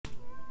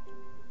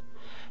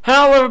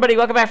Hello everybody,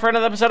 welcome back for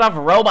another episode of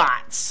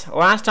Robots.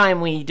 Last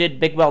time we did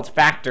Big Welt's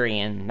factory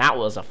and that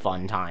was a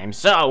fun time.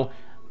 So,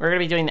 we're going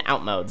to be doing the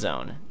out mode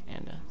zone.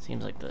 And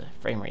seems like the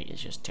frame rate is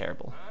just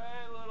terrible.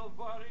 Hey little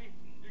buddy,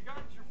 you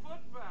got your foot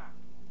back.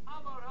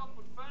 How about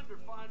helping Fender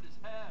find his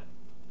head?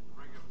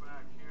 Bring it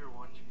back here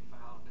once you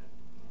found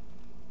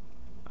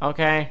it.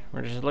 Okay,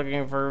 we're just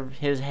looking for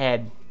his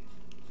head.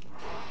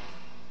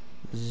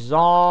 This is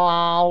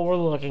all we're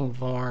looking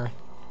for.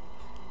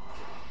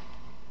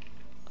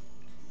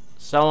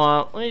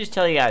 So, let me just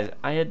tell you guys,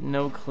 I had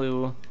no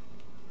clue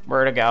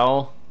where to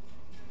go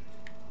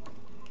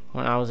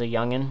when I was a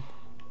youngin'.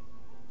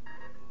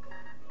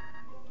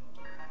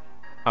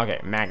 Okay,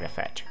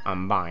 Magnafetch.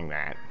 I'm buying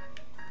that.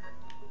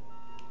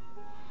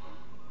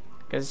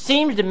 Because it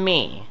seems to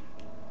me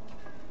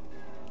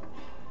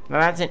that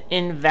that's an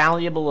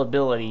invaluable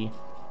ability.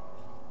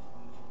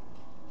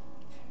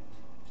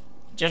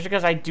 Just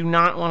because I do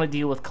not want to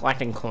deal with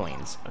collecting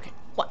coins. Okay,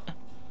 what?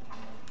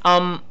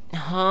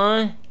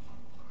 Huh?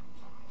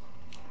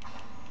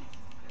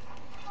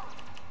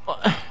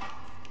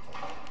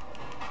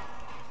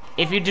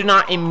 If you do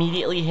not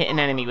immediately hit an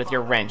enemy with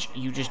your wrench,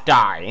 you just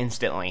die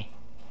instantly.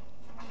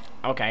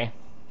 Okay,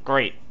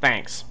 great,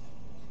 thanks.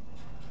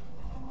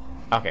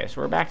 Okay,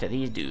 so we're back to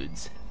these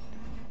dudes.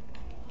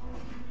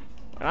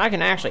 And I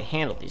can actually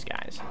handle these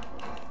guys.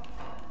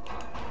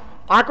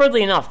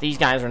 Awkwardly enough, these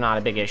guys are not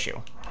a big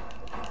issue.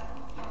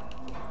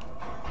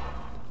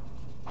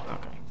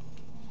 Okay.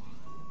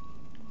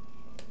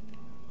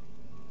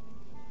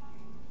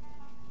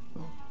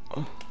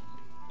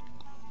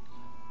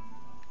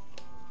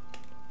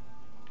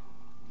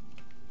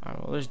 Oh,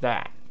 well, there's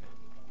that.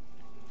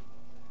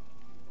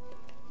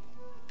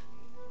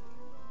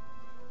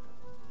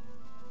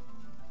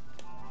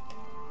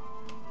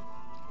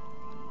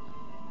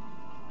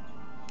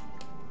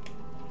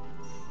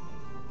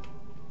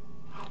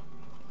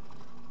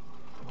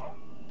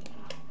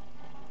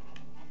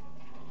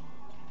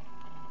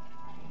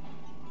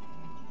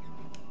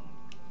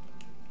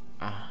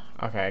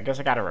 Okay, I guess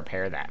I gotta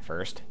repair that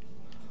first.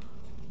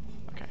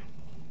 Okay.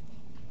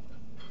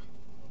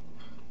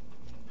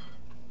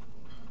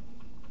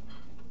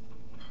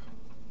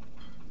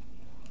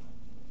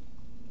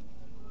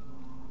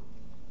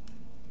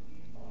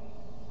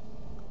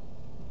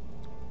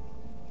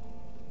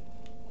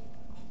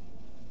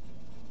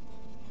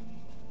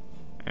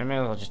 I may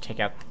as well just take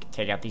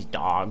out these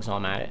dogs while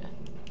I'm at it.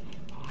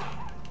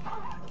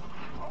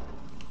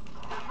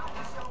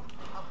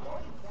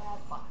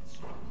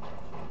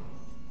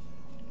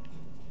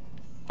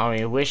 Oh,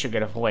 you wish you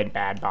could avoid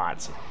bad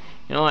bots.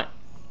 You know what?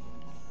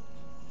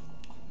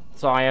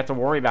 That's all I have to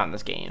worry about in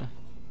this game.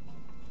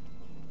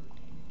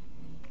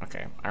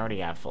 Okay, I already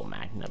have full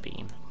Magna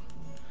Beam.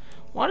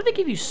 Why do they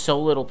give you so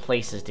little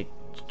places to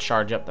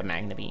charge up the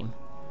Magna Beam?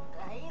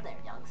 Hey there,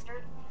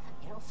 youngster.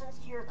 You know, since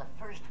you're the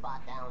first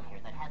bot down here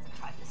that hasn't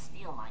tried to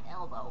steal my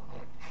elbow,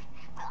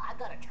 well, I've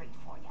got a treat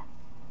for you.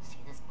 See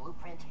this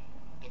blueprint?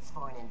 It's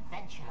for an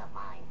invention of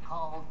mine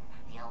called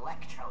the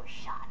Electro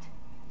Shot.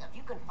 Now, if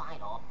you can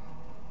find all...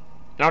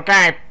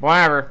 Okay,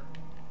 whatever.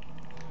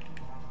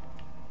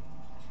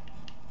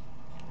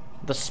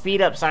 The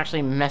speed up's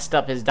actually messed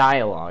up his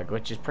dialogue,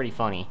 which is pretty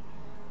funny.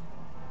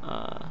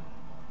 I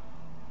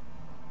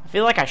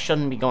feel like I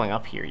shouldn't be going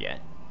up here yet,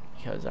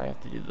 because I have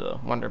to do the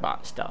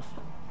Wonderbot stuff.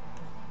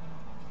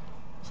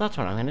 So that's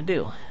what I'm gonna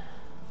do.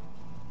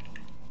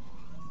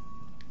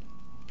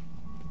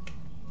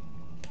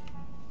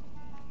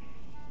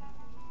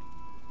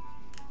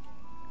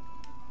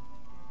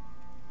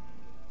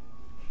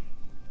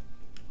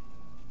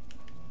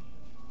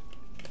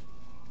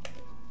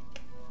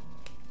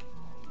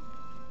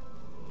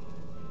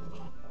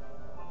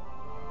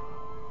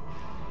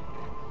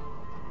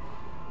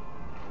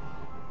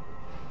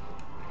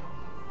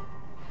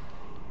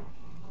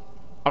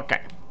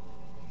 Okay.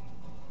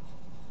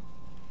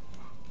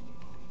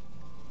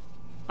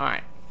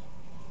 Alright.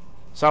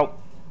 So,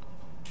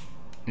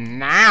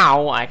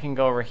 now I can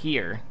go over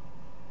here.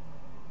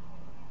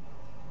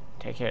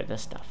 Take care of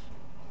this stuff.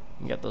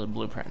 And get those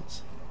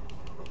blueprints.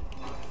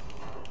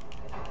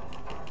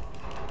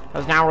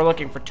 Because now we're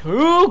looking for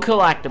 2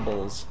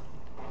 collectibles.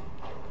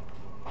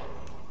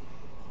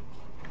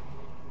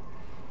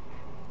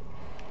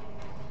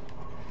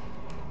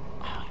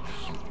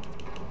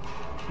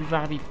 You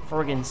gotta be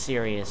friggin'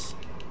 serious.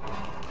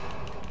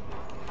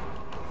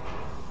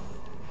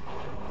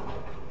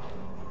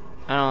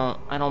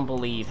 I don't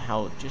believe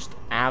how just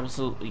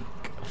absolutely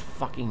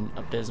fucking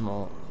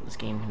abysmal this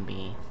game can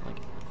be. Like,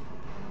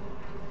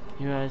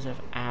 you guys have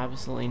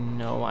absolutely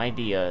no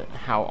idea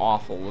how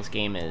awful this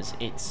game is.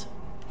 It's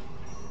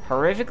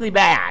horrifically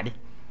bad,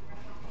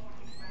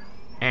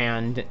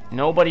 and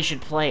nobody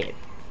should play it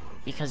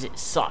because it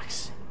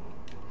sucks.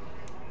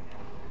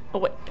 Oh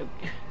wait.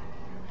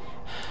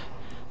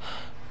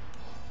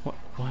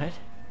 What?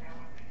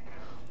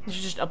 This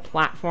is just a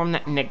platform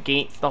that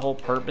negates the whole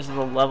purpose of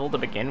the level to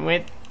begin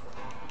with?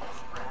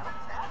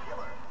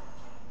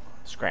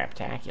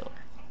 Scraptacular.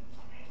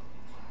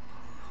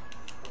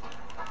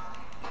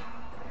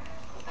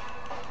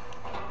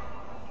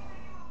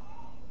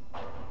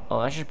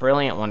 Oh, that's just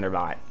brilliant,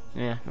 Wonderbot.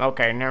 Yeah,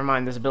 okay, never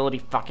mind. This ability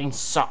fucking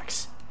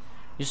sucks.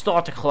 You still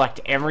have to collect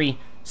every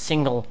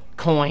single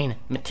coin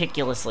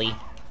meticulously.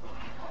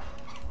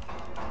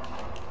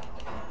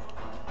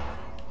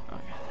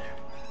 Okay, there.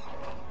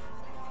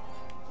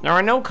 There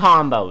are no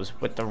combos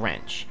with the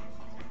wrench.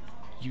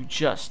 You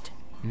just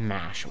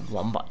mash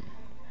one button.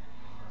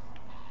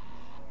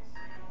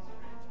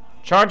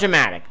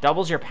 Charge-O-Matic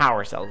doubles your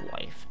power cell's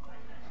life.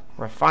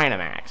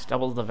 Refine-O-Max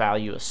doubles the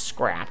value of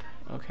scrap.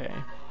 Okay.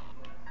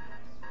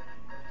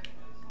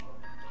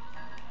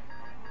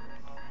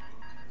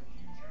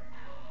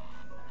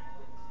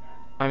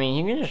 I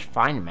mean, you can just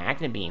find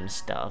Magnet Beam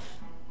stuff.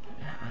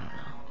 I don't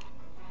know.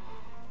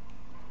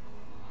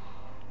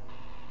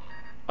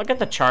 I'll get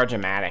the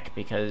Charge-O-Matic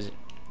because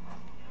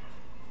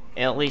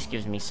it at least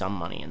gives me some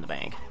money in the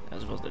bank,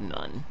 as opposed to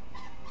none.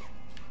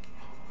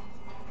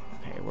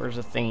 Okay, where's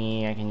the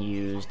thingy I can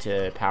use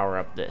to power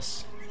up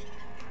this?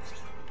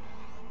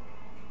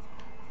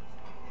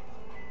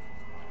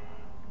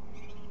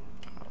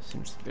 Oh,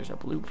 seems like there's a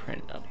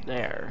blueprint up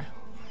there.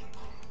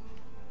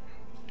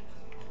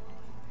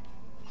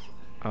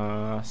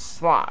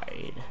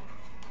 Slide.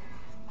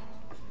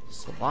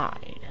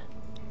 Slide.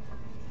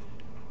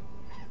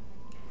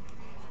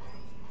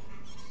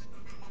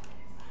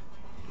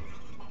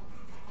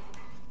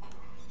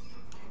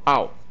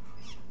 Oh.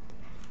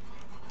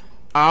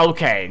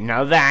 Okay,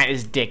 now that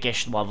is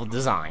dickish level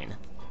design.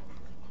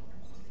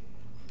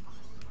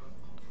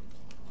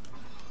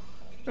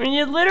 I mean,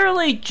 you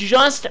literally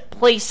just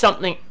place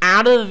something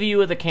out of the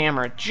view of the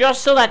camera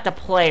just so that the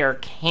player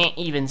can't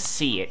even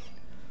see it.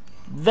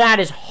 That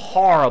is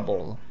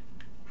horrible.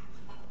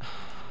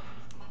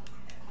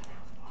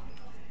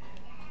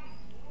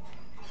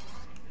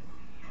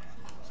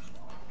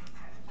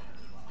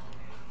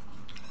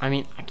 I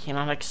mean, I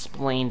cannot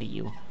explain to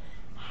you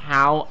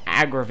how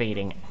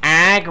aggravating,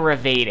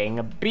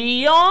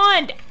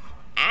 beyond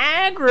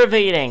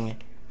aggravating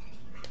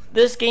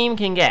this game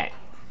can get.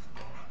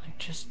 Like,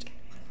 just,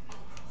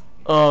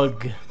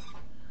 ugh.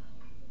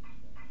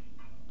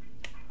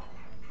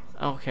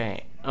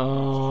 Okay.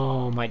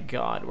 Oh my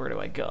god, where do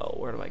I go?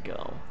 Where do I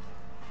go?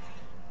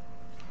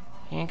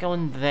 Can't go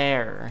in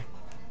there.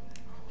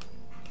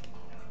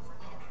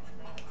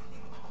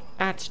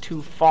 That's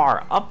too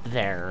far up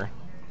there.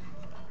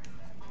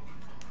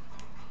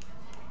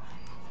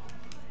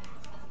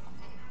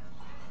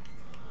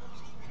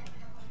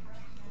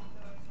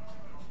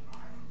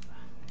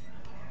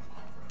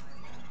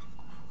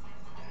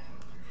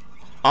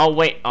 Oh,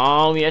 wait.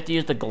 Oh, we have to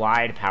use the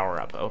glide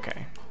power-up.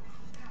 Okay.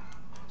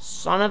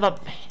 Son of a...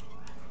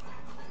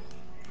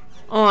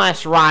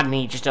 Unless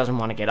Rodney just doesn't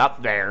want to get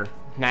up there.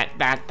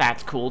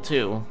 That's cool,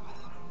 too.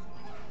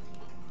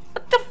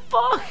 What the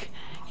fuck?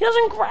 He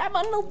doesn't grab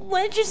on the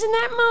ledges in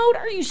that mode?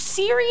 Are you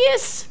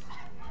serious?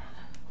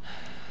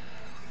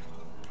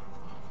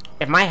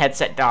 If my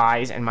headset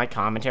dies and my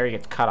commentary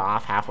gets cut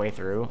off halfway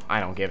through, I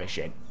don't give a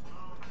shit.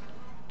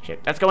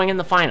 Shit, that's going in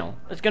the final.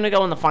 It's gonna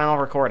go in the final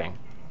recording.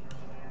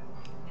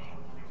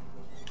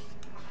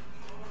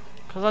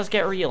 Because let's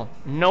get real.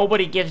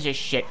 Nobody gives a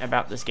shit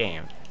about this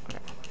game. Okay.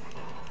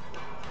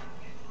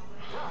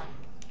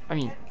 I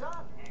mean,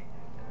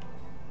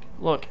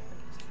 look.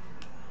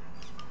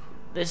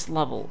 This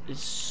level is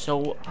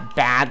so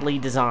badly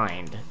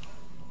designed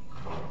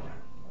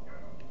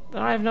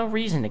that I have no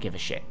reason to give a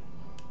shit.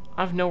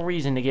 I have no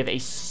reason to give a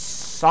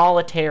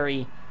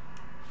solitary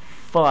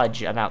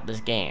fudge about this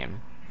game.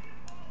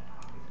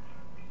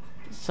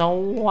 So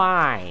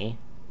why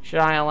should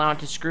I allow it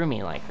to screw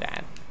me like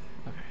that?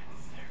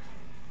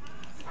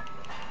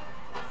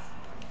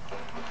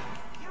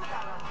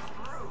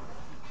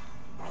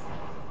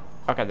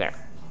 Okay, there.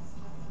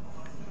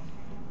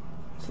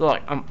 So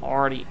look, I'm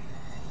already...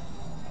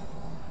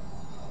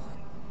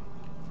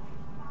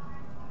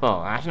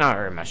 Oh, that's not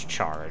very much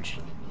charge.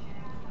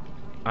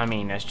 I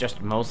mean, it's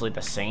just mostly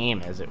the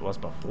same as it was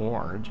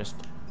before, just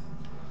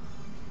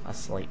a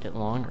slight bit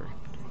longer.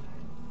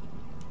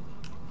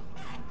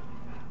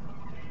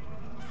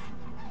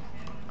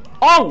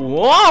 Oh,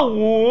 whoa,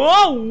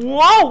 whoa,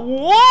 whoa,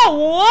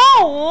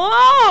 whoa,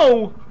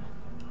 whoa!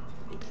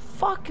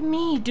 Fuck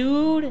me,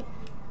 dude.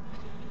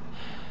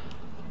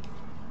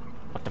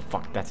 What the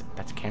fuck? That's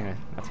canon.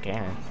 That's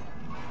canon.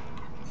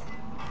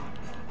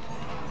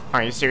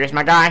 Are you serious,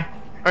 my guy?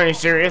 Are you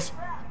serious?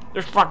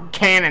 There's fucking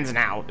cannons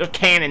now. There's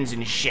cannons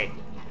and shit.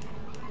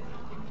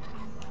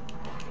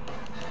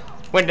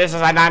 When this is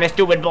a kind of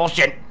stupid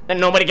bullshit that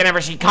nobody can ever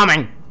see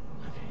coming.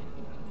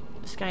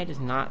 This guy does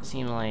not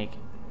seem like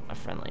a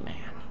friendly man.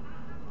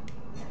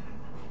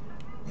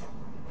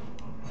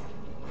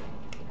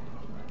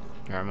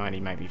 Never mind, he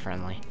might be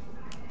friendly.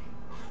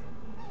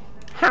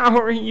 How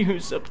are you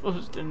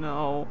supposed to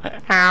know?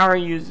 How are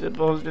you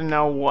supposed to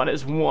know what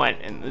is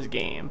what in this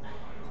game?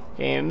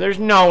 There's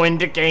no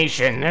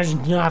indication. There's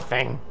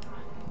nothing.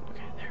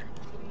 Okay, there.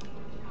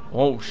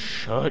 Oh,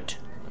 shit. Okay,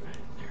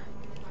 there.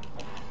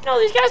 No,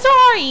 these guys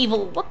are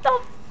evil. What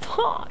the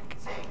fuck?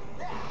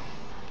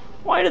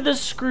 Why did the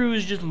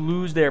screws just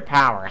lose their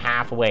power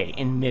halfway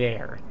in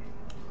midair?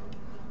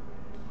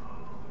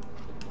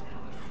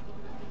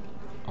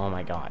 Oh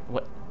my god.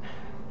 What?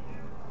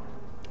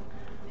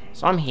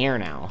 So I'm here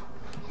now.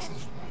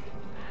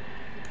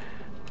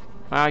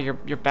 Wow, you're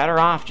better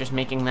off just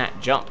making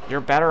that jump.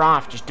 You're better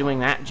off just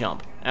doing that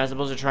jump as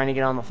opposed to trying to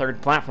get on the third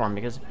platform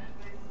because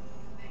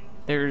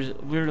there's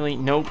literally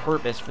no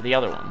purpose for the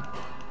other one.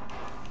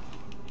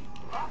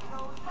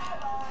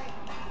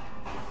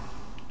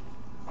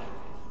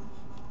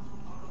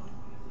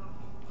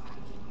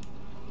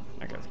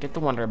 Okay, let's get the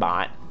Wonder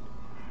Bot.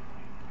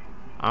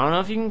 I don't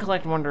know if you can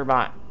collect Wonder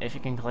Bot, if you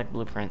can collect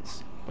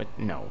blueprints with...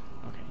 No.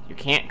 Okay, you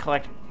can't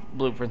collect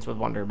blueprints with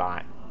Wonder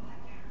Bot.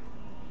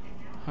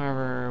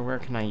 However, where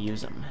can I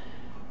use them?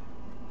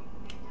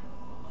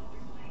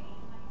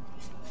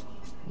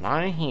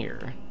 Not in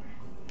here.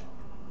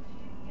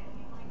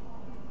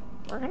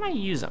 Where can I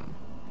use them?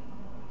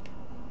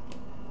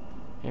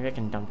 Maybe I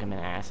can dunk them in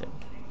acid.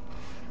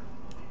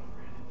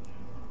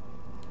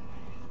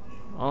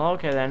 Well,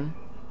 okay then.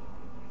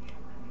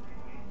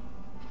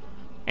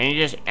 And he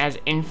just has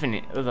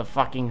infinite of the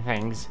fucking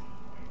things.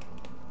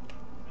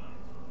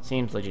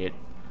 Seems legit.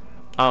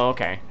 Oh,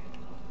 okay.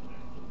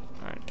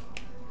 Alright.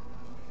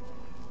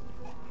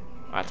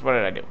 That's what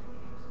did I do?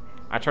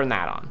 I turned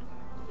that on.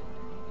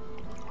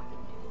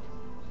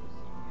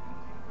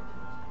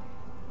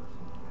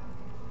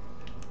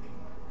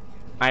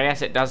 I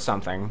guess it does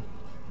something.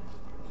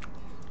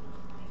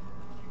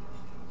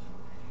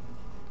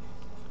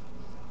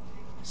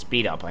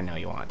 Speed up, I know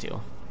you want to.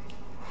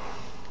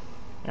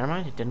 Never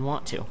mind, it didn't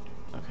want to.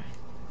 Okay.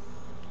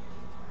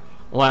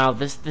 Wow,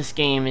 this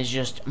game is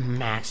just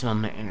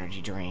maximum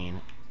energy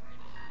drain.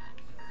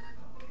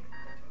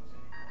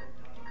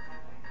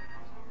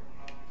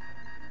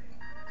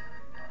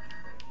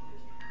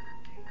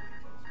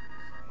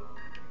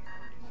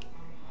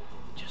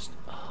 Just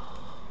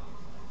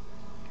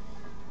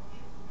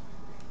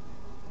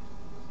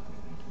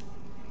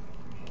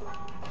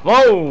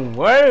Whoa,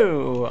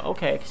 whoa.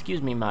 Okay,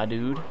 excuse me, my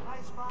dude.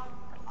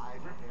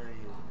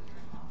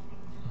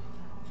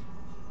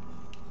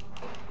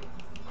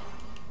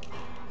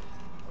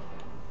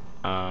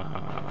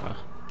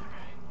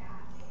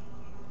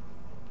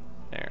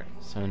 There.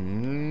 So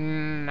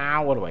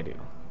now what do I do?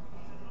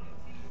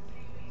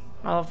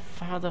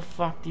 How the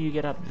fuck do you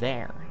get up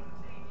there?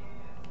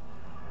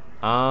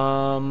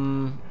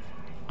 I'm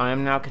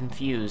now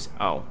confused.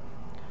 Oh.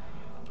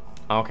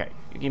 Okay.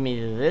 You give me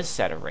this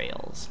set of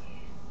rails.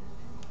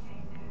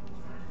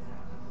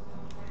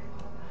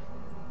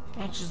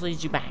 That just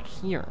leads you back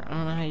here. I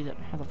don't know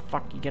how the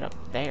fuck you get up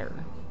there.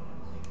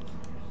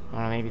 I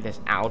don't know, maybe this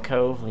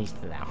alcove leads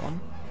to that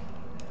one.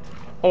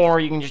 Or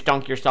you can just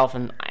dunk yourself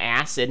in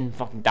acid and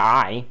fucking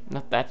die.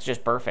 That's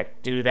just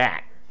perfect. Do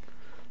that.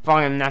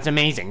 Fucking, that's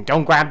amazing.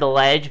 Don't grab the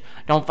ledge.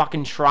 Don't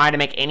fucking try to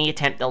make any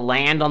attempt to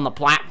land on the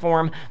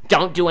platform.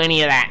 Don't do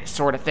any of that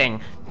sort of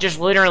thing. Just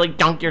literally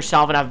dunk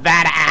yourself in a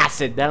vat of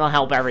acid. That'll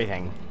help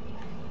everything.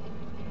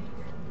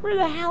 Where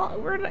the hell?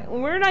 Where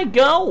did I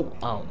go?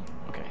 Oh,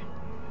 okay.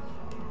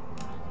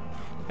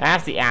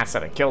 That's the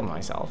acid I killed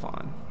myself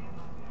on.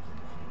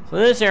 So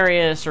this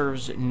area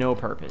serves no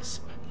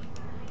purpose.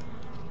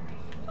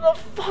 How the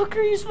fuck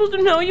are you supposed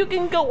to know you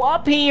can go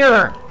up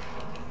here?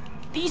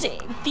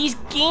 These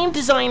game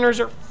designers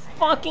are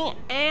fucking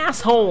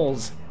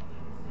assholes.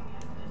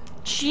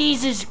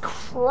 Jesus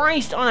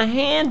Christ on a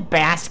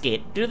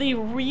handbasket. Do they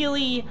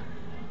really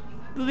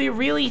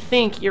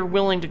think you're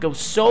willing to go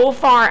so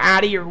far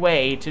out of your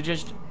way to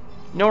just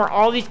know where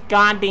all these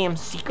goddamn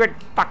secret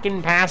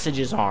fucking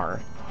passages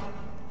are?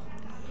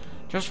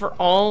 Just for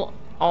all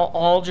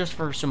just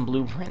for some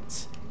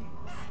blueprints.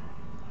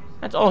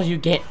 That's all you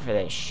get for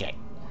this shit.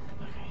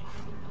 Okay.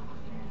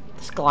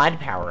 This glide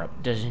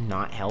power-up does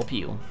not help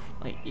you.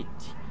 Like, it...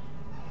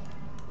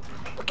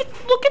 Look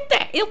at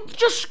that! It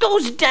just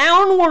goes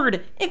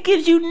downward! It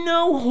gives you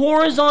no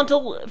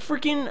horizontal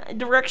freaking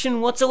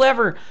direction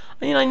whatsoever.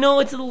 I mean, I know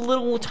it's a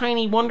little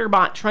tiny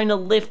Wonderbot trying to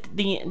lift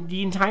the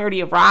entirety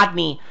of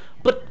Rodney,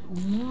 but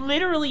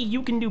literally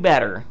you can do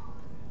better.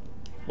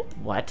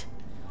 What?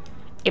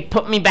 It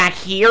put me back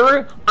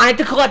here? I had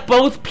to collect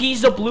both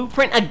pieces of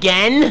blueprint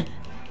again?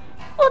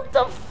 What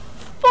the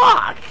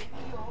fuck?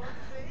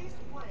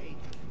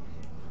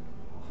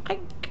 I'm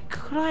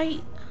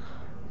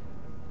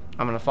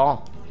gonna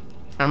fall.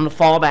 I'm gonna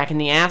fall back in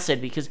the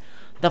acid because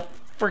the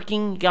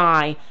freaking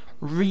guy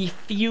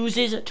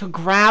refuses to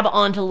grab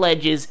onto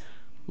ledges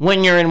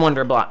when you're in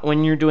Wonderbot,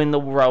 when you're doing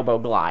the Robo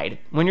Glide.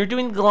 When you're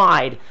doing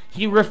Glide,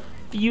 he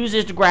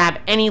refuses to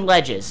grab any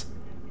ledges.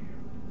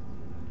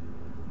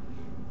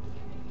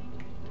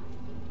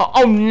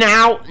 Oh,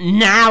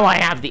 now I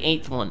have the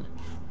 8th one.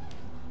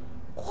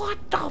 What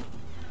the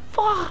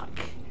fuck?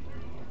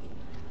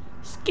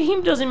 This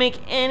game doesn't make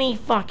any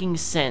fucking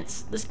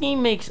sense. This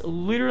game makes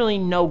literally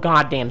no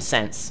goddamn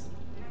sense.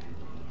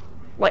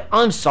 Like,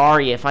 I'm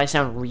sorry if I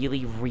sound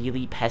really,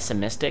 really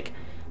pessimistic,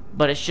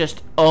 but it's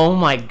just, oh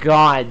my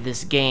god,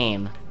 this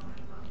game.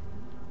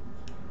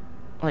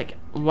 Like,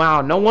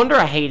 wow, no wonder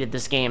I hated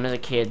this game as a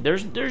kid.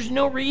 There's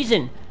no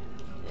reason.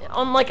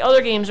 Unlike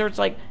other games where it's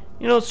like,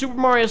 you know, Super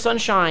Mario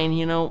Sunshine,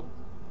 you know,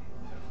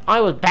 I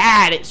was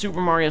bad at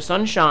Super Mario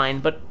Sunshine,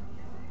 but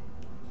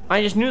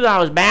I just knew that I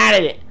was bad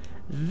at it.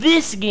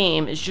 This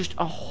game is just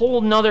a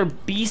whole nother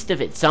beast of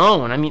its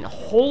own. I mean,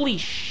 holy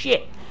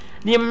shit.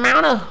 The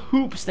amount of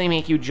hoops they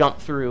make you jump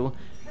through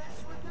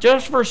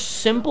just for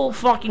simple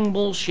fucking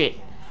bullshit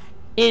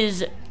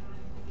is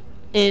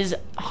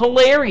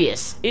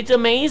hilarious. It's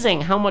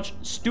amazing how much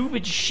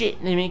stupid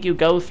shit they make you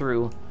go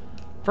through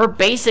for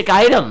basic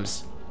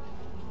items.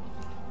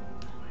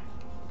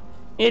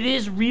 It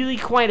is really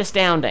quite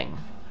astounding.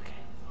 Okay.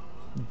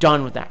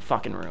 Done with that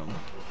fucking room.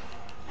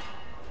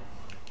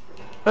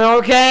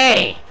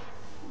 Okay.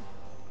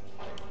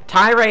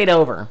 Tirade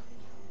over.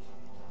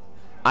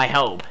 I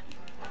hope.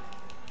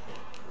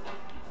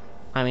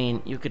 I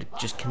mean, you could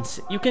just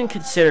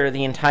consider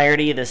the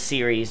entirety of this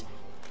series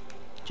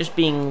just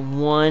being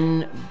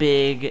one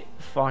big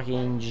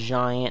fucking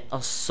giant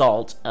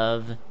assault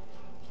of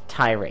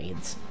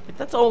tirades. Like,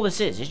 that's all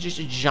this is. It's just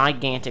a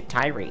gigantic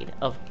tirade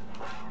of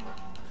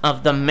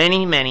the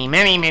many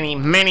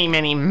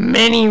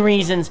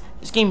reasons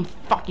this game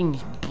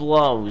fucking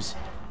blows.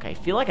 Okay, I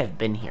feel like I've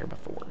been here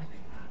before.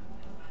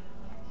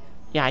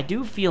 Yeah, I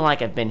do feel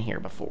like I've been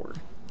here before.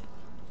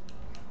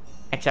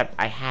 Except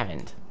I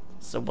haven't.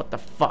 So what the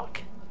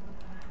fuck?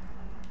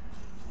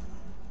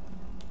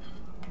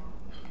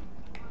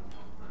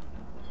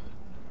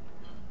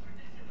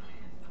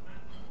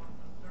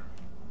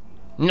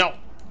 No!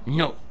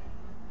 No!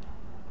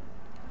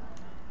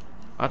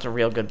 That's a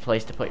real good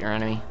place to put your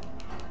enemy.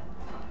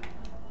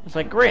 It's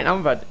like, great,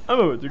 I'm about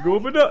to go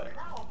over there.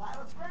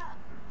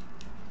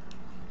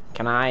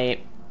 Can I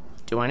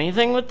do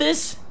anything with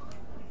this?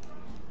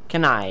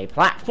 Can I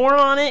platform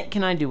on it?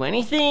 Can I do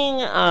anything?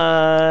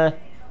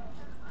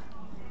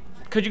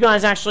 Could you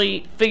guys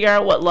actually figure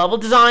out what level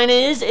design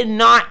is and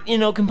not, you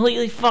know,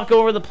 completely fuck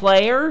over the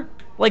player?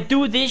 Like,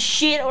 do this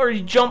shit or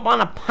jump on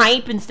a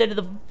pipe instead of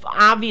the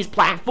obvious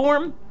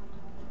platform?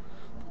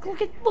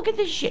 Look at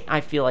this shit.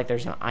 I feel like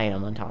there's an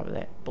item on top of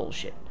that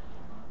bullshit.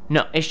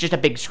 No, it's just a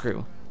big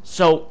screw.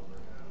 So,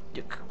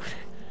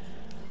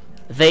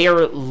 they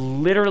are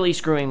literally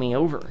screwing me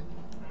over.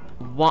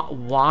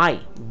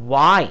 Why?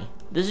 Why?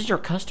 This is your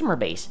customer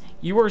base.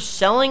 You are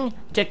selling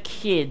to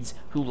kids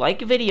who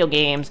like video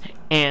games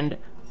and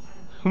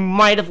who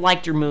might have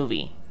liked your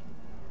movie.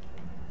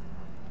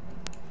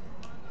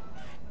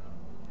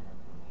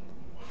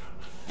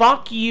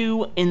 Fuck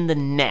you in the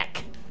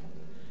neck.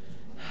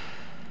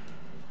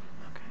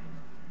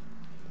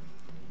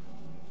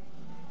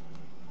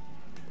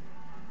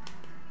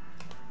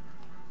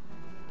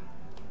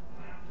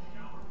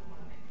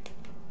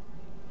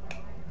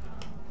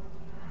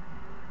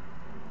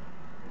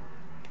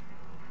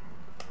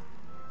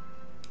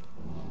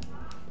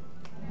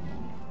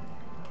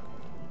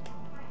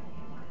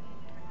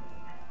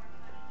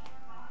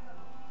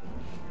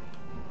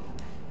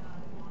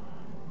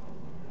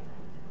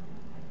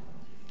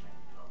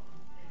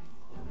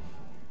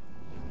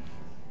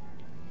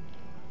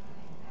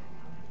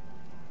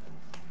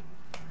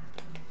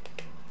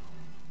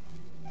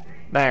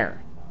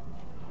 There.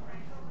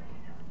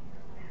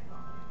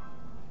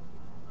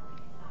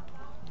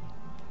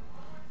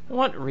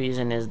 What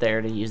reason is there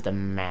to use the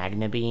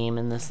Magna Beam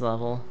in this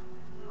level?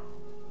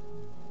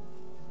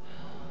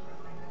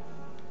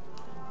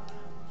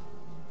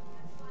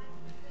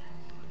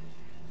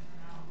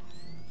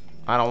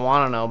 I don't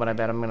want to know, but I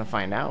bet I'm gonna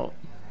find out.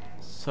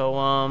 So,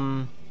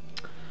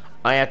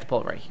 I have to pull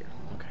it right here.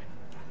 Okay.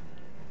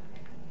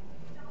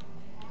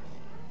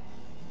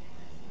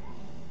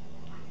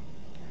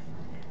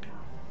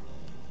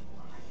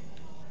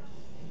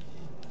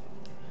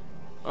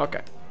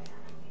 Okay.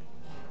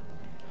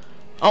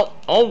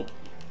 Oh,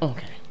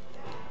 okay.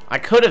 I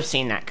could have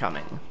seen that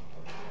coming.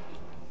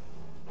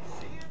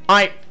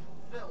 What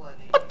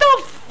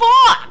the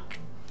fuck?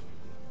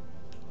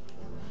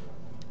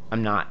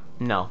 I'm not.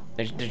 No,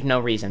 there's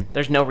no reason.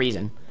 There's no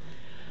reason.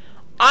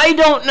 I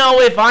don't know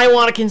if I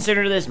want to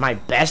consider this my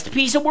best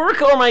piece of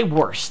work or my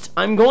worst.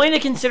 I'm going to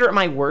consider it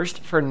my worst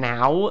for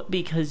now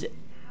because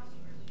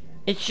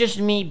it's just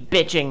me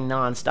bitching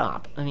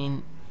nonstop. I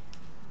mean,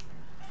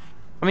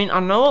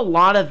 I know a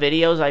lot of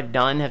videos I've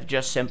done have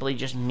just simply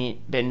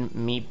been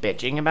me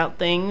bitching about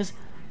things,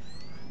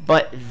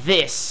 but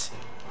this,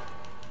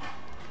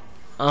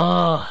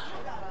 oh,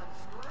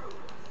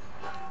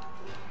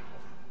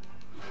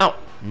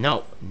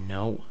 no.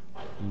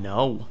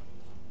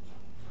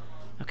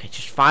 Okay,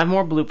 just 5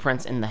 more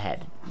blueprints in the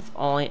head. That's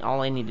all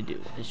I need to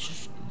do. It's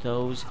just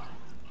those.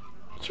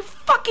 You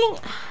fucking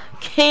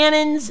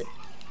cannons.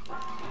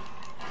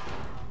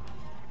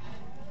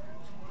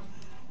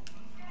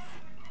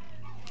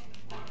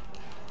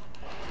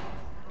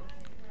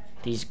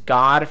 These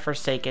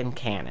god-forsaken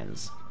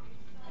cannons.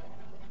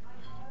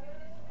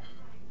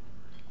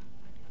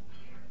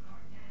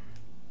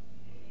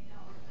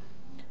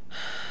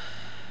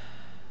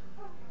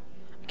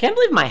 I can't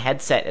believe my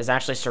headset has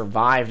actually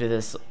survived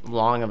this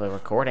long of a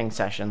recording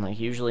session. Like,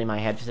 usually my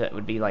headset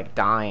would be, like,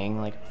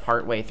 dying, like,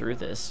 partway through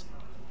this.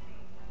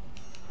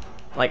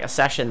 Like, a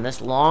session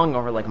this long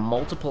over, like,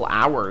 multiple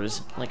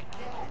hours. Like,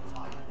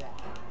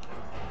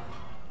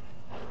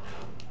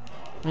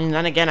 I mean,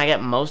 then again, I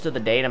get most of the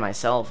day to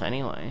myself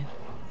anyway.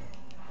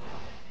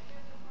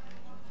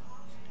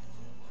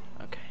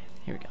 Okay,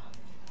 here we go.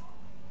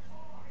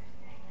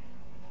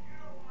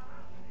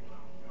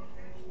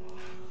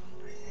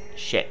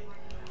 Shit.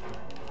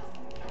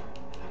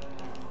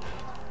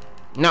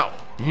 No,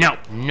 no,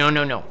 no,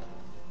 no, no.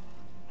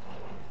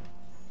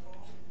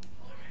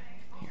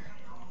 Here.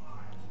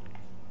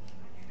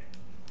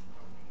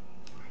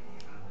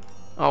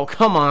 Oh,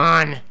 come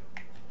on. Is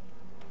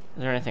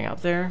there anything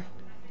out there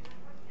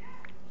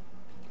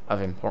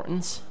of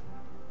importance?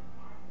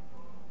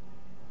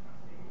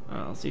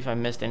 Let's see if I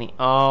missed any.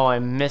 Oh, I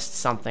missed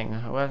something.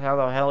 How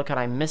the hell could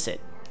I miss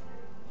it?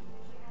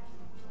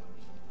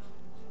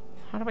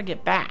 How do I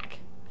get back?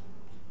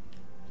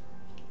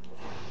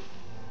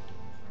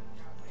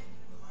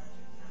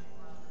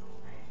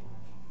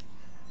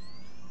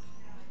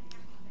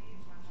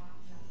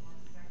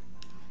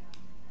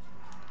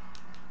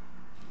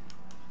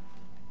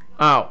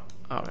 Oh,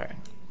 okay.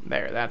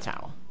 There, that's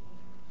how.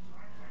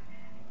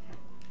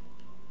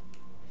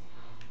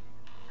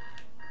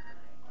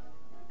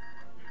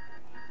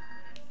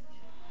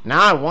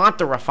 Now I want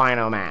the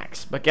Refino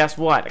Max, but guess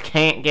what? I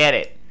can't get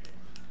it.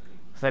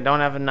 Because I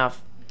don't have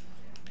enough.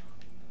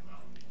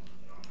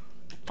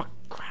 Fuck,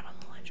 grab on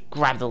the ledge.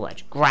 Grab the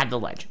ledge. Grab the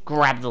ledge.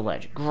 Grab the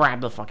ledge. Grab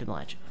the fucking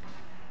ledge.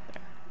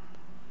 There.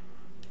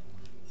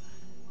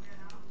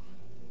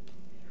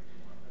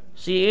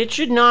 See, it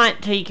should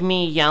not take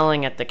me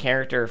yelling at the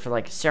character for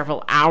like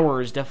several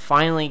hours to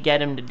finally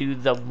get him to do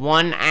the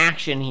one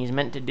action he's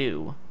meant to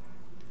do.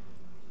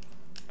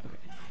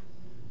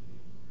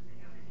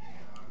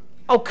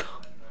 Oh,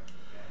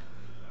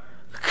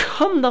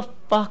 come the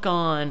fuck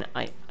on.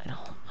 I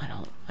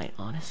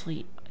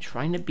honestly,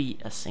 trying to beat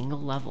a single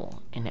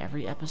level in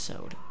every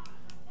episode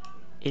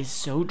is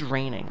so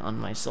draining on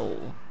my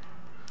soul.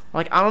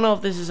 Like, I don't know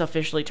if this is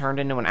officially turned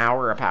into an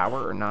hour of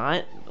power or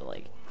not, but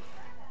like,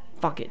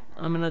 fuck it.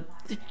 I'm gonna,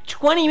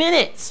 20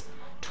 minutes!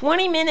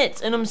 20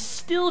 minutes, and I'm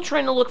still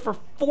trying to look for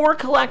 5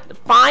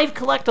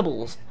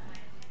 collectibles.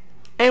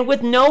 And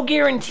with no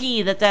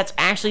guarantee that that's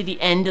actually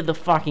the end of the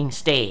fucking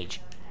stage.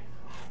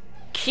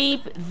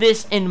 Keep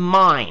this in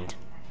mind.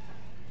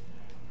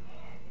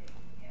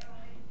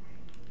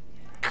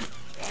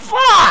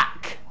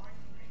 Fuck!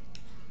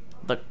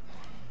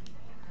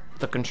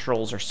 The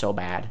controls are so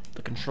bad.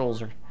 The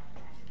controls are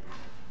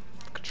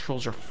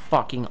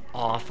fucking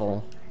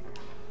awful.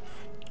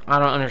 I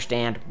don't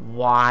understand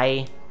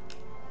why.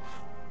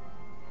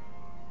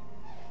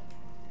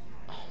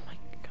 Oh my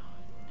god.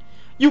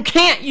 You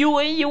can't,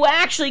 you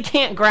actually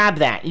can't grab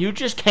that. You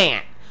just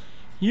can't.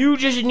 You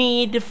just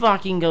need to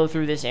fucking go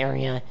through this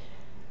area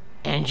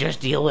and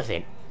just deal with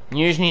it.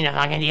 You just need to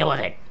fucking deal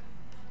with it.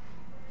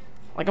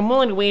 Like, I'm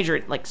willing to wager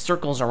it, like,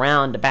 circles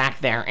around to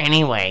back there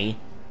anyway.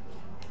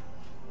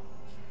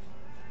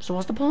 So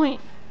what's the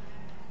point?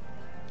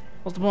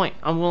 What's the point?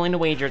 I'm willing to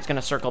wager it's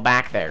gonna circle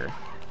back there.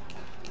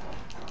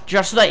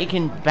 Just so that you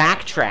can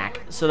backtrack,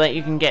 so that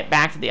you can get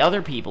back to the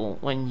other people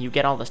when you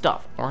get all the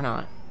stuff. Or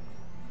not.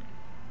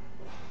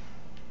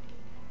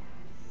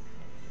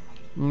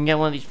 You can get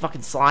one of these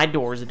fucking slide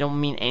doors that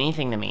don't mean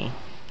anything to me.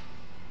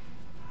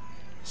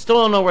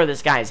 Still don't know where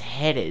this guy's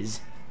head is.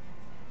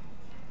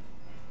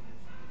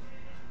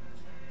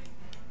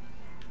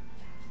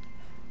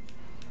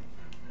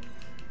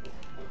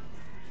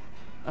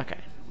 Okay,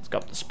 let's go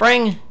up the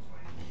spring.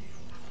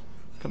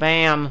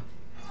 Kabam.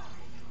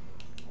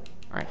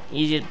 Alright,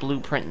 easiest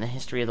blueprint in the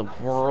history of the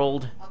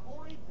world.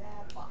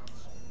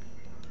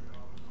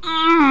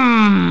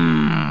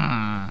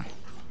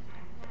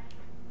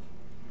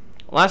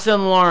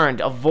 Lesson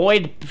learned,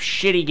 avoid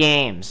shitty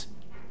games.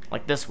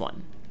 Like this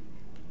one.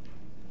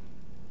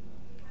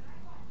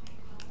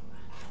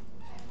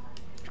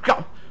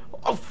 Go!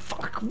 Oh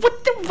fuck,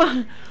 what the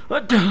fuck?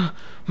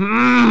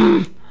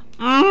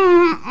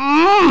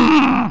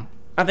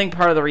 I think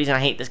part of the reason I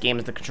hate this game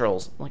is the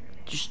controls. Like,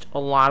 just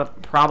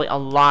probably a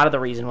lot of the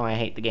reason why I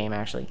hate the game,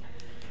 actually.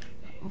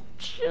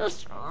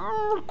 Just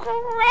grab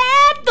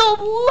the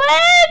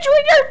ledge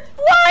when you're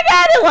flying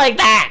at it like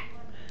that!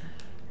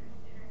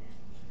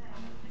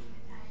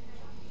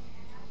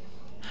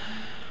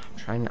 I'm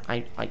trying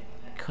to,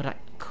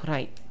 could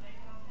I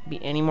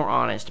be any more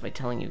honest by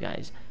telling you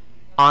guys,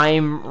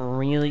 I'm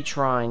really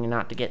trying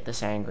not to get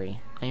this angry.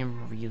 I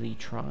am really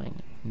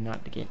trying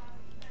not to get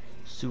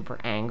super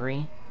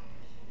angry.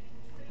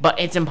 But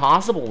it's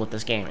impossible with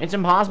this game. It's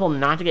impossible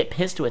not to get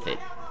pissed with it.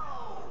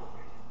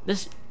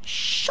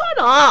 Shut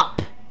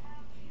up!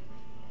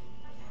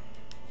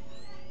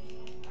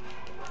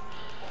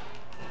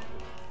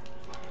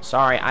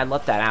 Sorry, I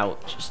let that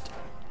out. Just,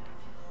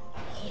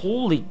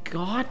 holy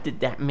God, did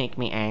that make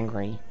me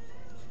angry.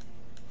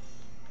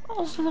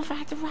 Also, the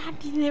fact that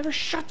Raptor never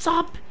shuts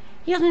up.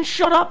 He doesn't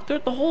shut up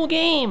throughout the whole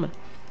game.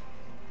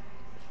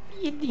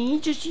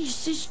 He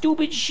says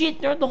stupid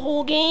shit throughout the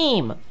whole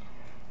game.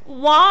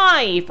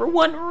 Why? For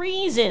what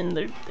reason?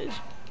 And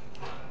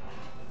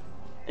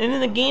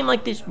in a game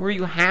like this, where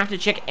you have to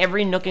check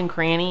every nook and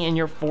cranny, and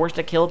you're forced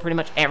to kill pretty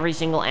much every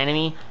single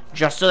enemy,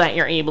 just so that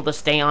you're able to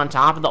stay on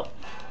top of the...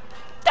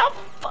 The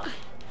fuck?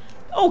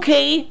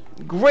 Okay,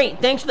 great.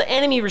 Thanks for the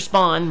enemy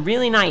respawn.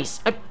 Really nice.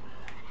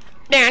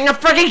 Dang, a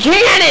freaking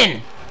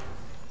cannon!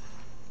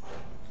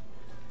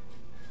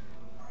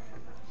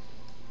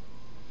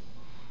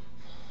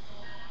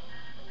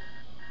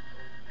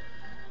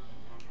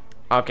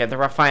 Okay, the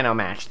Rufino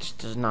match just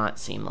does not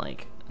seem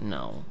like...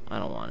 No, I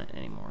don't want it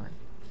anymore.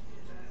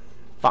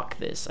 Fuck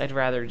this. I'd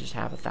rather just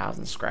have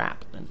 1,000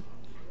 scrap than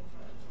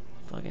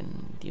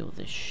fucking deal with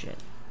this shit.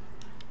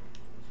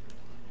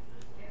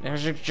 They're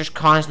just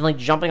constantly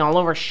jumping all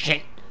over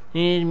shit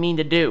you didn't mean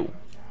to do.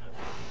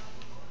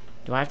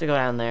 Do I have to go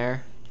down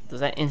there?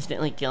 Does that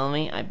instantly kill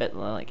me? I bet,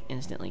 like,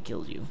 instantly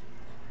kills you.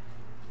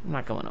 I'm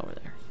not going over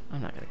there.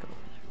 I'm not gonna go over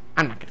there.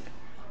 I'm not gonna go.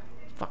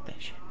 Fuck that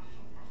shit.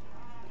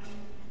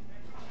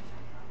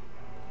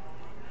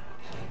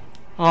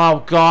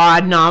 Oh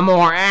god, no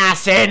more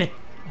acid!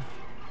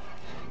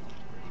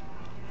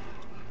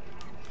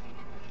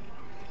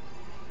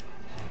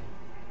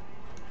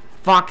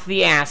 Fuck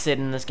the acid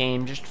in this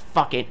game, just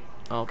fuck it.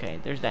 Okay,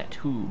 there's that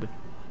tube.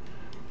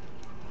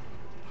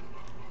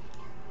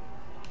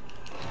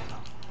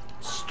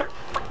 Start,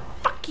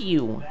 fuck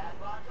you!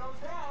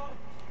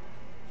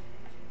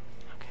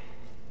 Okay.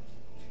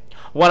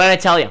 What did I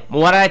tell you?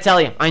 What did I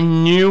tell you? I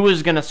knew it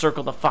was gonna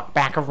circle the fuck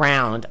back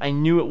around. I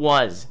knew it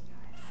was.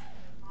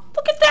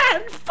 Look at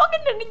that!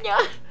 Fucking...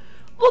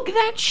 Look at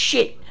that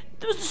shit!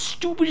 That was the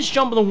stupidest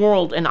jump in the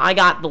world, and I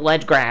got the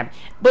ledge grab.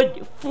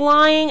 But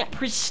flying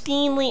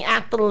pristinely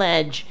at the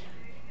ledge,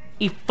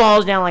 he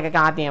falls down like a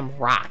goddamn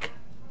rock.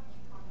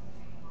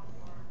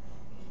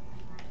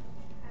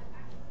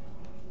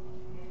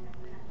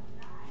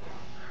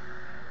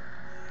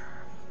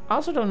 I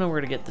also don't know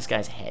where to get this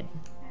guy's head.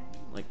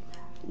 Like,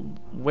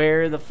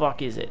 where the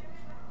fuck is it?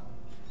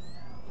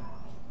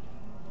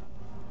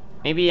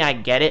 Maybe I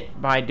get it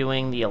by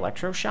doing the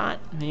electro shot?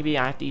 Maybe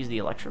I have to use the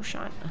electro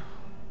shot?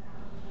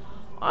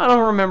 I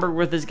don't remember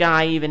where this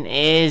guy even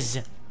is.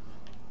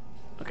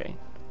 Okay.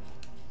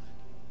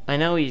 I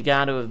know he's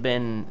got to have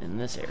been in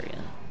this area.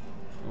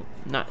 Well,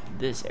 not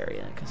this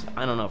area, because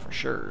I don't know for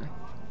sure.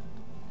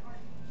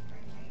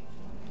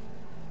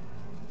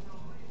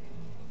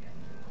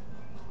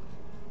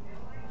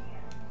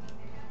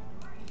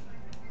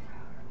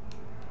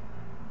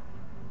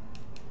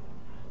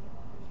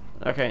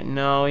 Okay,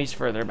 no, he's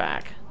further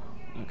back.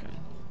 Okay.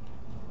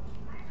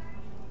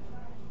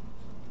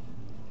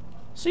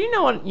 So you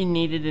know what you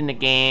needed in a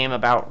game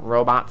about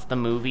Robots the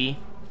movie?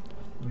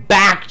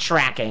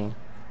 Backtracking.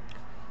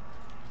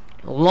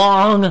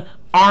 Long,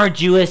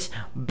 arduous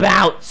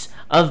bouts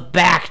of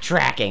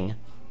backtracking.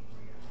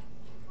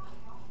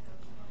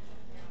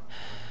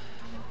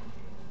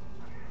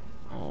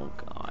 Oh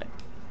god.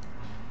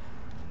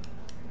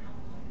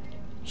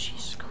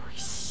 Jesus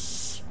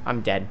Christ.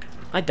 I'm dead.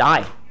 I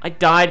died. I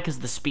died because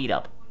of the speed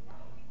up.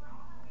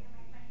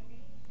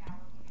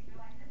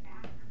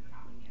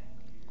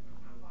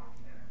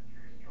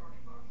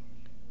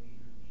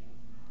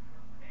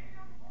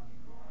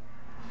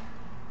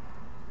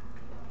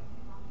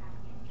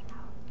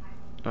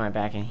 Am I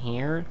back in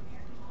here?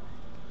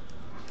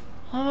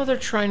 Oh, they're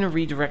trying to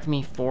redirect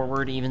me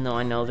forward even though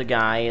I know the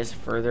guy is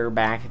further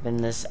back than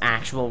this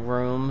actual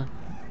room.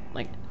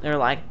 Like, they're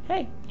like,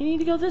 hey, you need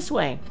to go this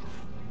way.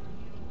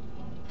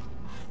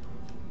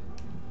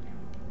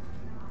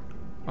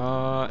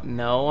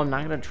 No, I'm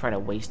not gonna try to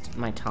waste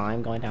my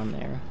time going down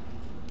there.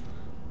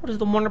 What does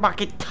the Wonderbot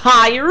get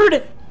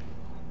tired?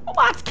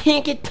 Robots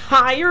can't get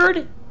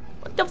tired?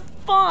 What the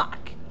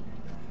fuck?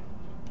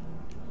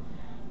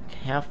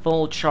 Okay, have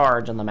full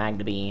charge on the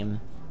Magna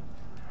Beam.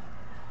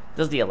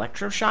 Does the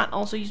Electro Shot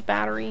also use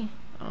battery?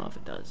 I don't know if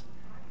it does.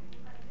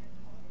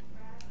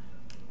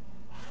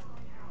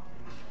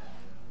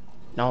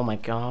 Oh my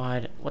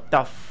god, what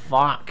the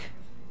fuck?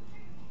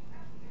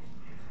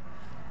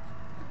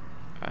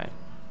 Alright.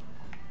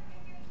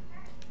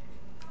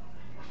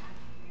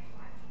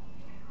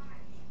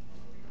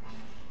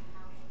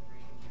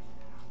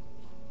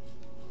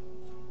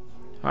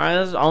 Alright,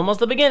 this is almost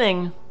the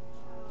beginning.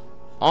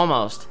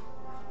 Almost.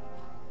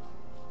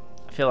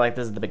 I feel like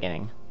this is the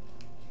beginning.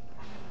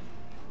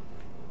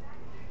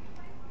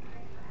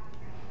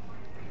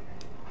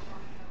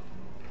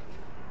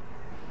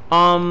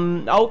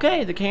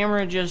 Okay, the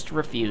camera just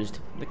refused.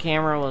 The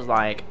camera was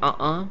like,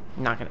 I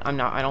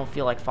don't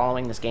feel like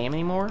following this game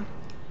anymore.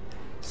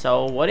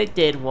 So what it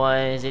did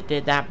was, it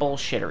did that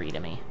bullshittery to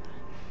me.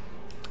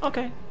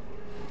 Okay.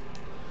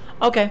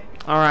 Okay,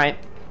 alright.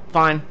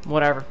 Fine,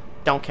 whatever.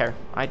 Don't care.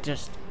 I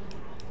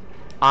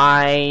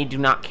do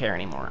not care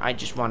anymore. I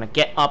just want to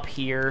get up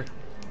here.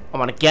 I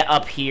want to get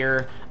up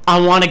here.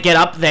 I want to get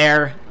up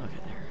there. Okay,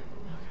 there. Okay.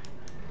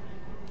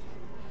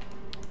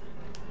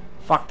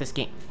 Fuck this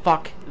game.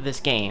 Fuck this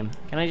game.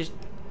 Can I just...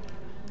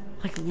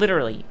 Like,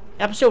 literally.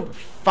 Episode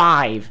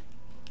 5.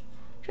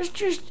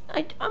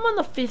 I'm on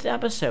the 5th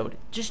episode.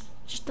 Just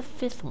the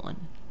 5th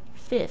one.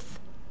 5th.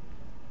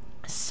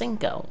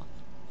 Cinco.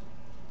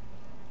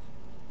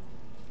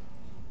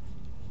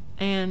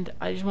 And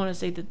I just want to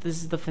say that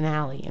this is the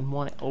finale and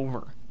want it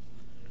over.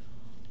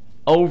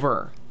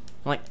 Over.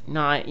 Like,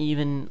 not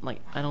even,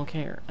 like, I don't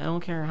care. I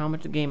don't care how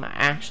much the game I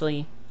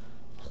actually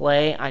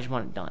play. I just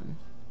want it done.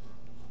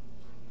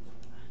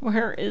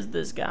 Where is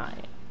this guy?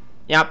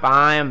 Yep,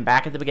 I am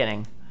back at the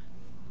beginning.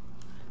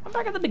 I'm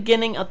back at the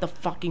beginning of the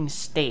fucking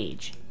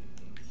stage.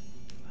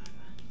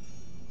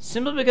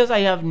 Simply because I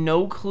have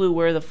no clue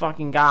where the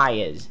fucking guy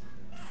is.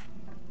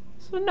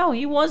 So no,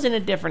 he was in a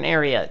different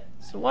area.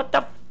 So what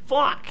the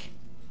fuck?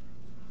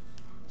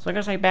 So I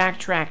guess I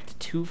backtracked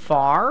too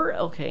far?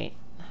 Okay.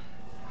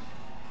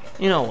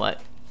 You know what?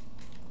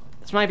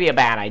 This might be a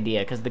bad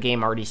idea because the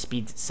game already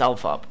speeds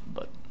itself up,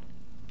 but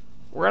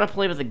we're gonna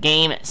play with the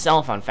game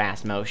itself on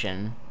fast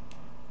motion.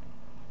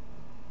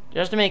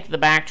 Just to make the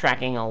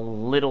backtracking a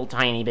little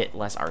tiny bit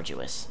less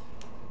arduous.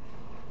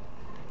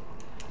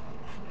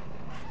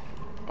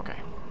 Okay.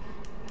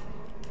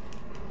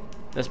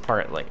 This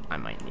part, like, I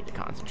might need to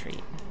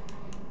concentrate.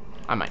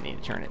 I might need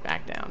to turn it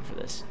back down for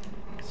this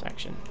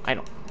section. I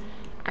don't...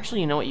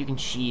 Actually, you know what? You can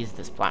cheese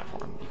this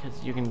platform,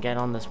 because you can get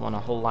on this one a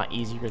whole lot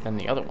easier than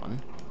the other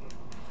one.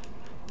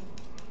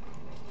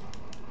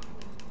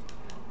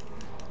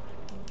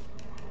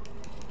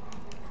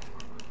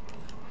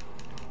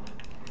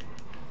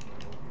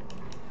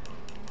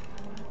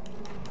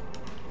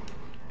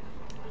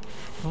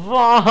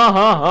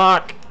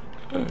 Fuck!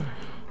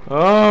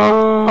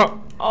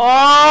 Oh!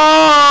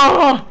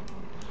 Oh!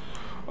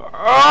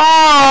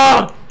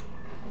 Oh!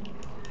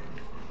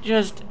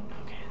 Just...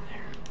 Okay,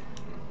 there.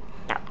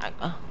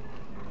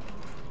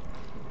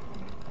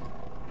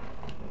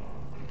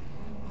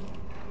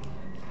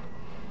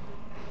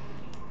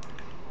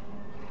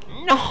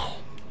 No!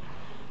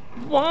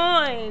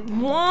 Why?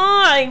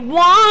 Why?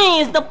 Why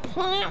is the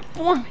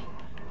platform...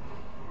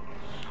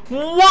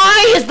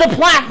 Why is the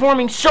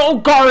platforming so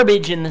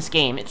garbage in this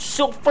game? It's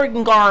so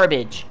freaking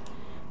garbage.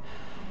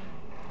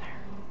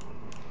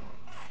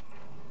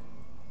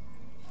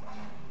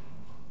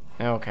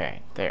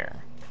 Okay,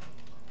 there.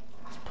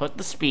 Let's put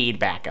the speed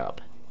back up.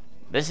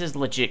 This is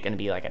legit gonna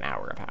be like an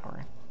hour of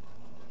power.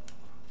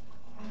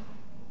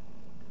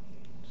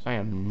 So I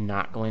am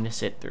not going to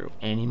sit through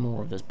any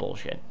more of this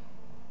bullshit.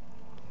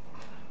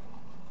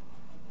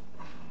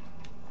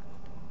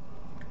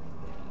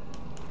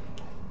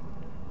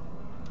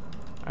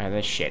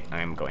 This shit,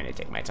 I'm going to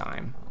take my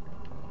time.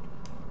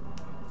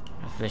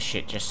 This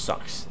shit just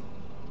sucks.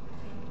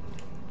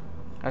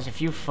 As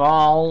if you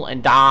fall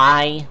and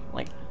die,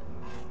 like...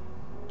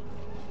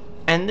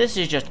 And this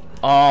is just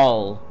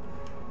all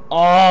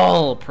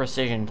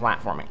precision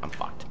platforming. I'm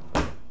fucked.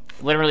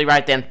 Literally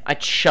right then, I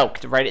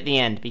choked right at the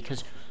end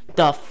because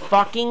the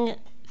fucking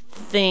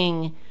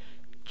thing,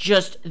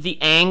 just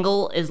the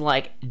angle is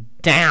like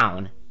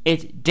down.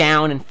 It's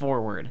down and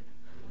forward.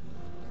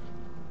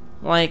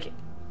 Like...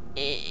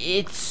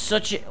 It's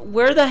such a...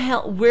 Where the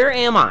hell... Where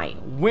am I?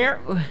 Where...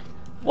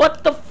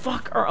 What the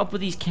fuck are up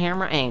with these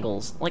camera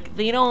angles? Like,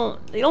 they don't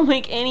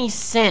make any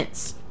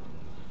sense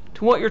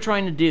to what you're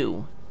trying to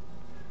do.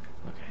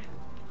 Okay.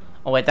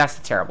 Oh, wait, that's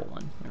the terrible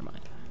one. Never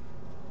mind.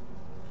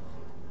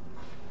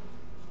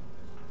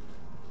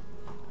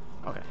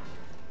 Okay.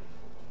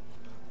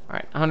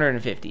 Alright,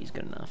 150 is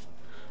good enough.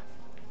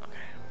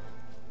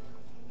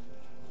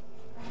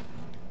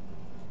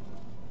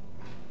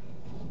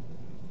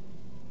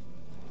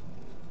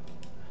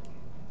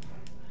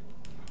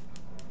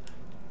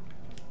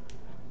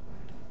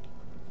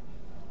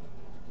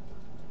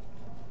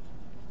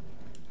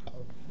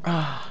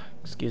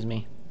 Excuse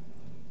me.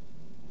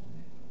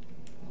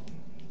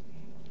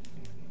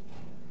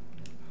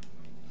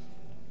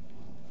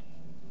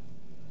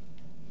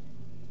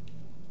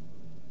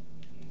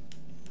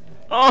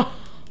 Oh!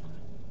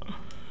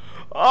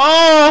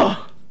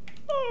 Oh!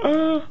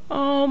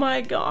 Oh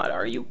my god,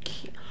 are you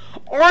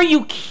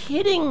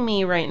kidding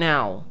me right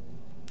now?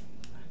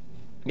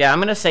 Yeah, I'm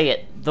gonna say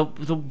it. The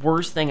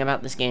worst thing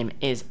about this game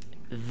is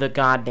the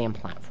goddamn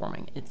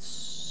platforming.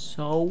 It's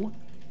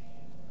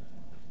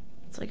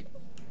like...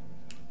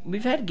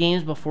 We've had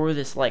games before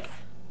this, like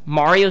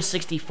Mario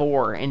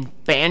 64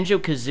 and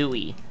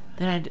Banjo-Kazooie,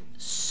 that had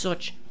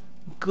such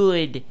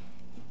good,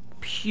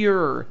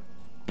 pure,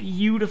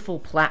 beautiful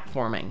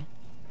platforming.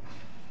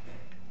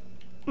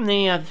 And then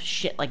you have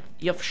shit like,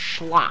 you have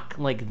schlock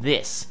like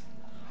this,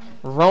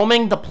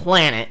 roaming the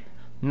planet,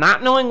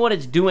 not knowing what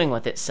it's doing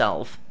with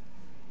itself.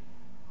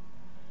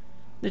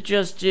 It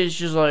just is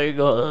just like,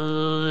 you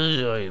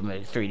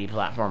make a 3D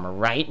platformer,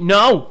 right?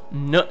 No,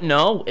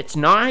 it's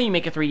not how you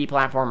make a 3D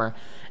platformer.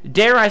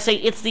 Dare I say,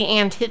 it's the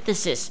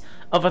antithesis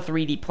of a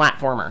 3D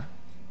platformer.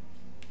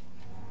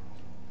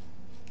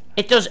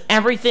 It does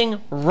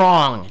everything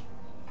wrong.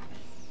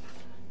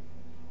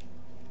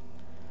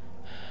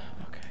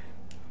 Okay.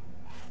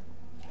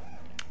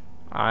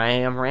 I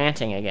am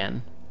ranting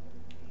again.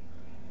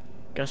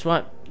 Guess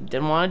what?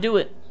 Didn't want to do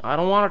it. I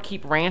don't want to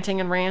keep ranting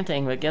and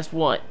ranting, but guess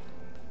what?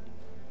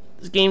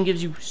 This game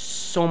gives you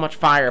so much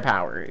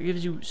firepower. It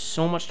gives you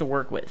so much to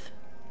work with.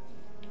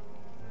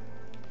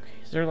 Okay,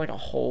 is there like a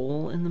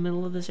hole in the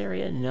middle of this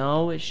area?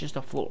 No, it's just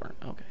a floor.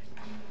 Okay.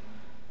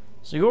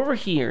 So you go over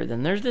here,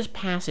 then there's this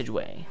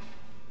passageway.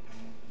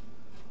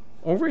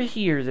 Over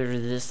here,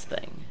 there's this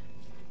thing.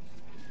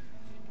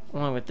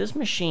 Along with this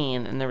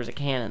machine, and there was a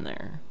cannon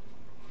there.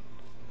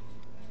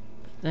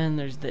 Then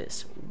there's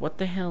this. What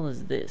the hell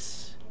is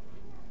this?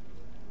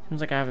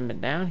 Seems like I haven't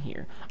been down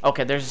here.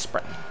 Okay, there's a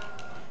spray.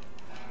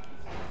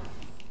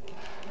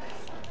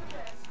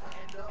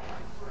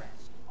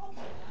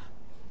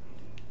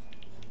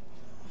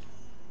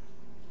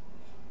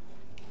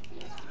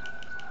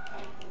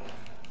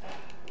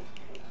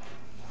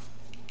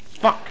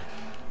 Fuck.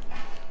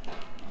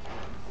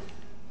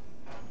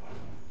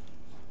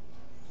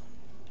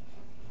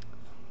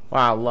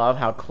 Wow, I love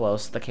how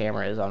close the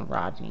camera is on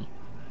Rodney.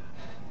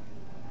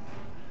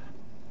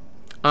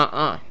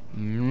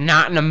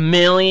 Not in a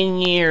million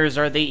years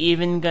are they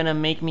even gonna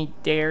make me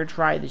dare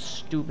try this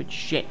stupid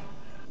shit.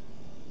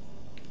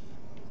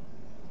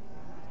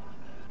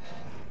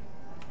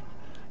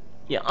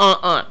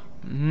 Yeah,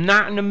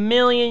 not in a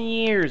million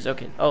years.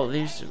 Okay, oh,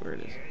 this is where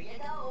it is. Here you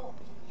go.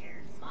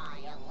 Here's my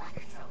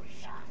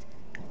electroshock.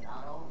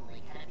 Not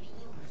only can it be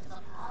used as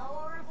a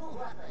powerful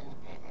weapon,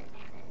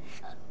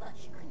 but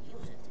you can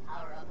use it to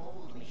power up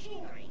old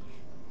machinery.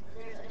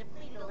 There's a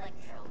depleted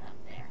electrode up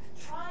there.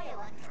 Try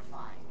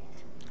electrifying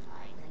it.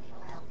 I think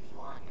it'll help you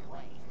on your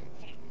way.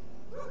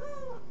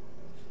 Woohoo!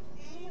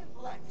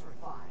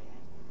 Electrified.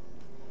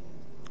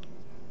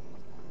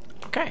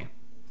 Okay.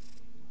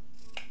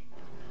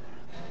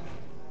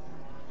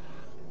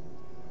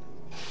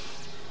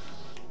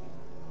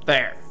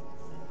 There.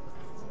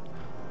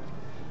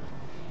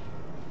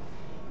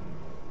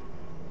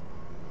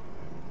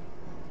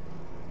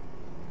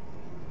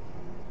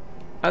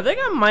 I think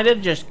I might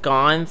have just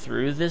gone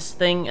through this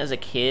thing as a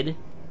kid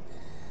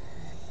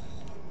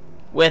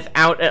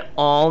without at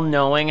all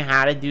knowing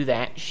how to do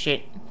that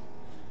shit.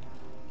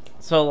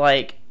 So,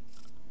 like,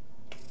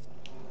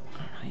 I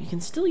don't know, you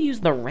can still use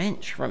the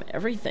wrench from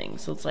everything.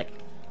 So it's like,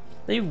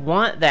 they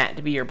want that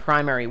to be your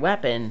primary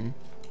weapon.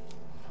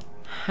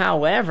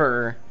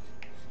 However,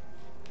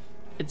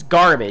 it's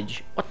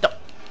garbage. What the?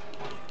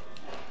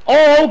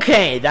 Oh,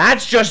 okay,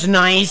 that's just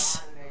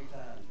nice.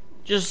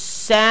 Just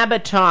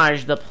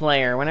sabotage the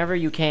player whenever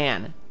you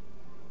can.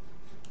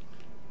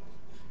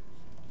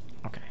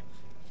 Okay.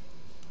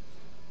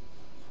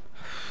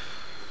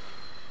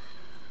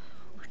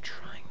 We're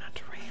trying not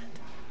to rant.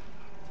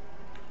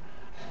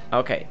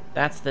 Okay,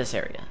 that's this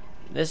area.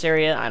 This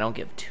area I don't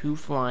give two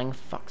flying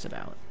fucks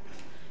about.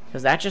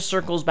 Because that just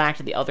circles back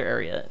to the other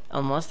area.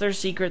 Unless there's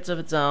secrets of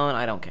its own,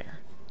 I don't care.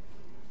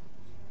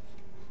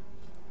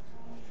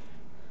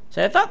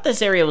 So I thought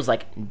this area was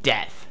like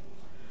death.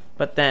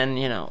 But then,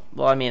 you know,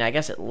 well, I mean, I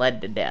guess it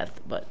led to death,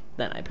 but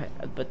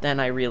then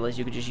I realized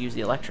you could just use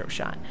the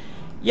electroshot.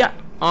 Yeah,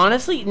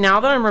 honestly,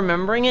 now that I'm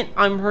remembering it,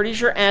 I'm pretty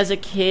sure as a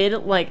kid,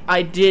 like,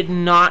 I did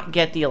not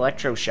get the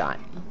electroshot.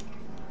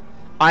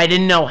 I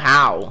didn't know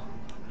how.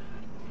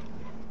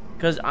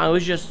 Because I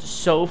was just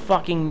so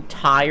fucking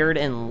tired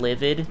and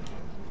livid.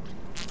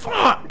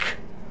 Fuck!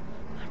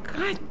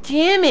 God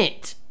damn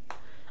it!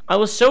 I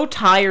was so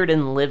tired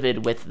and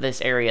livid with this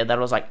area that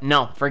I was like,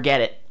 no,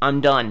 forget it. I'm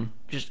done.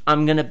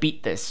 I'm gonna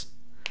beat this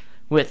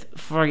with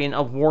friggin'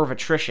 a war of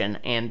attrition.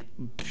 And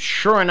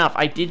sure enough,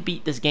 I did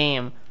beat this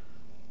game.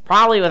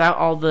 Probably without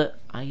all the...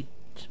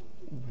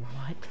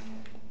 What?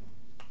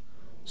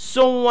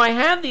 So I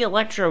have the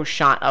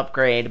electroshot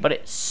upgrade, but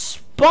it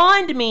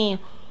spawned me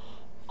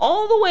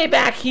all the way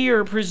back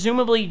here,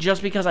 presumably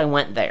just because I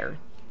went there.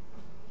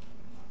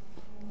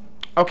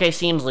 Okay,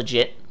 seems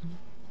legit.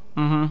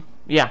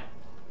 Yeah.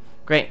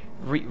 Great.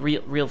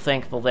 Real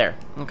thankful there.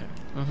 Okay.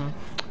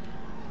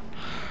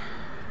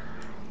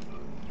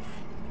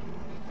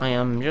 I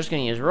am just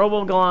going to use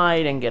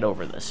Roboglide and get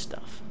over this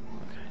stuff.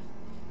 Okay.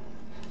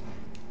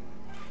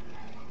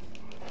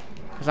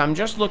 Because I'm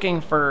just looking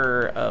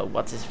for,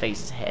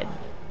 what's-his-face's head.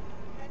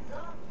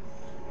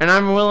 And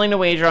I'm willing to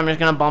wager I'm just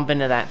going to bump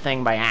into that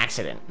thing by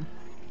accident.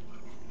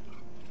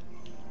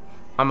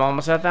 I'm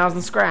almost at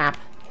 1,000 scrap.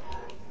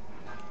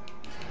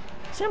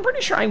 See, I'm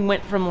pretty sure I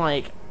went from,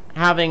 like,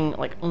 having,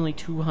 like, only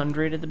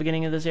 200 at the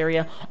beginning of this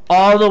area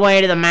all the way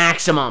to the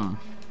maximum.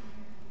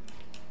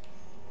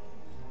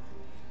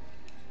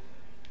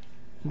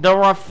 The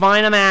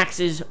Refinamax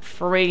is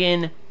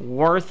friggin'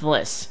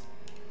 worthless.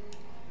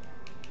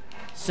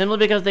 Simply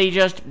because they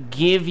just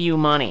give you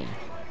money.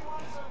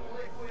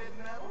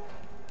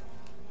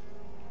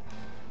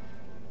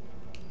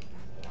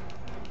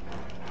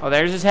 Oh,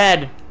 there's his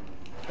head.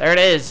 There it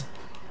is.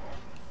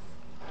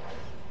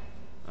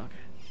 Okay.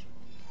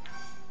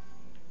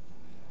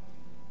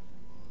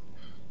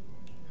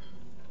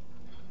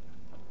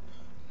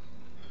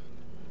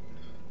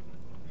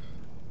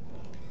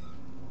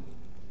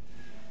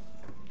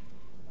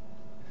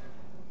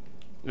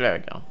 There we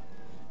go.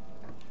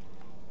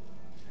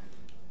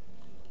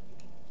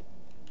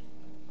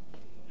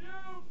 You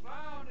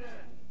found it!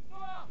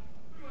 Ah,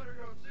 we better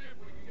go see if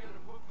we can get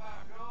it put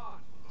back on.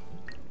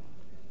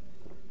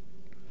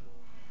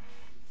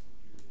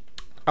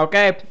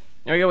 Okay,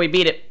 there we go, we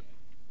beat it.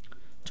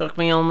 Took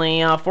me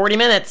only 40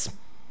 minutes.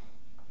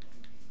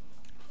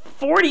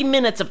 40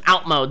 minutes of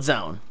out mode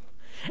zone.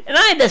 And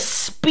I had to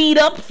speed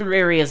up through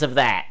areas of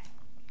that.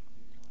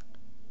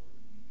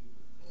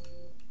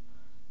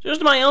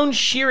 Just my own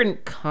sheer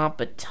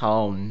incompetence.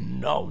 Oh,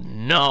 no,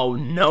 no,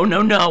 no,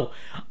 no, no.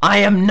 I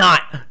am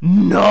not.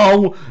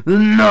 No,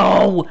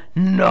 no,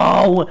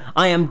 no.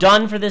 I am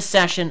done for this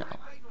session. I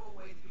might know a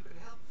way that you can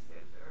help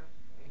Fender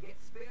and get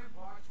spare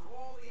parts for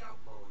all the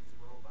outloads in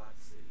Robot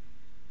City.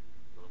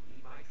 You'll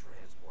need my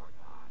transport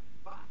pod,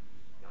 but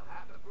you'll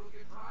have to prove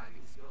your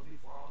driving skills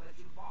before I'll let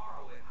you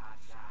borrow it,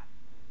 Hotshot.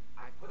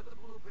 I put the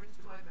blueprints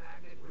to my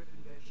magnet rip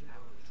invention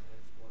out on the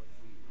transport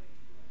freeway.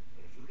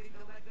 If you can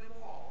collect them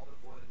all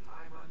before the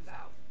time runs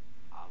out,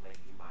 I'll lend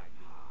you my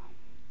pod.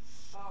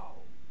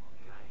 So,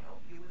 can I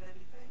help you with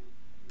anything?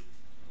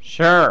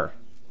 Sure.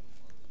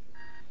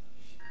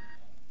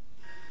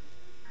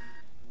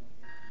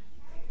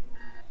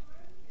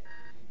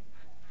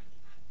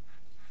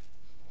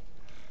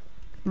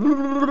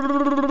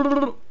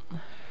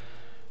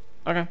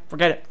 Okay,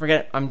 forget it,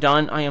 forget it. I'm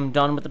done. I am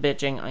done with the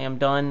bitching. I am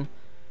done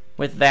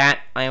with that.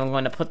 I am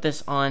going to put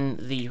this on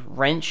the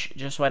wrench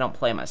just so I don't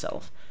play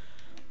myself.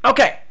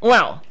 Okay,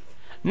 well,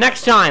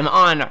 next time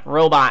on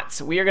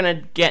Robots, we are going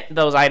to get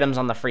those items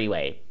on the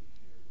freeway.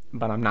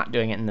 But I'm not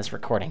doing it in this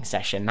recording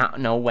session. Not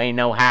no way,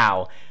 no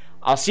how.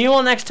 I'll see you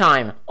all next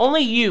time.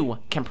 Only you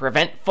can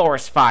prevent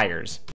forest fires.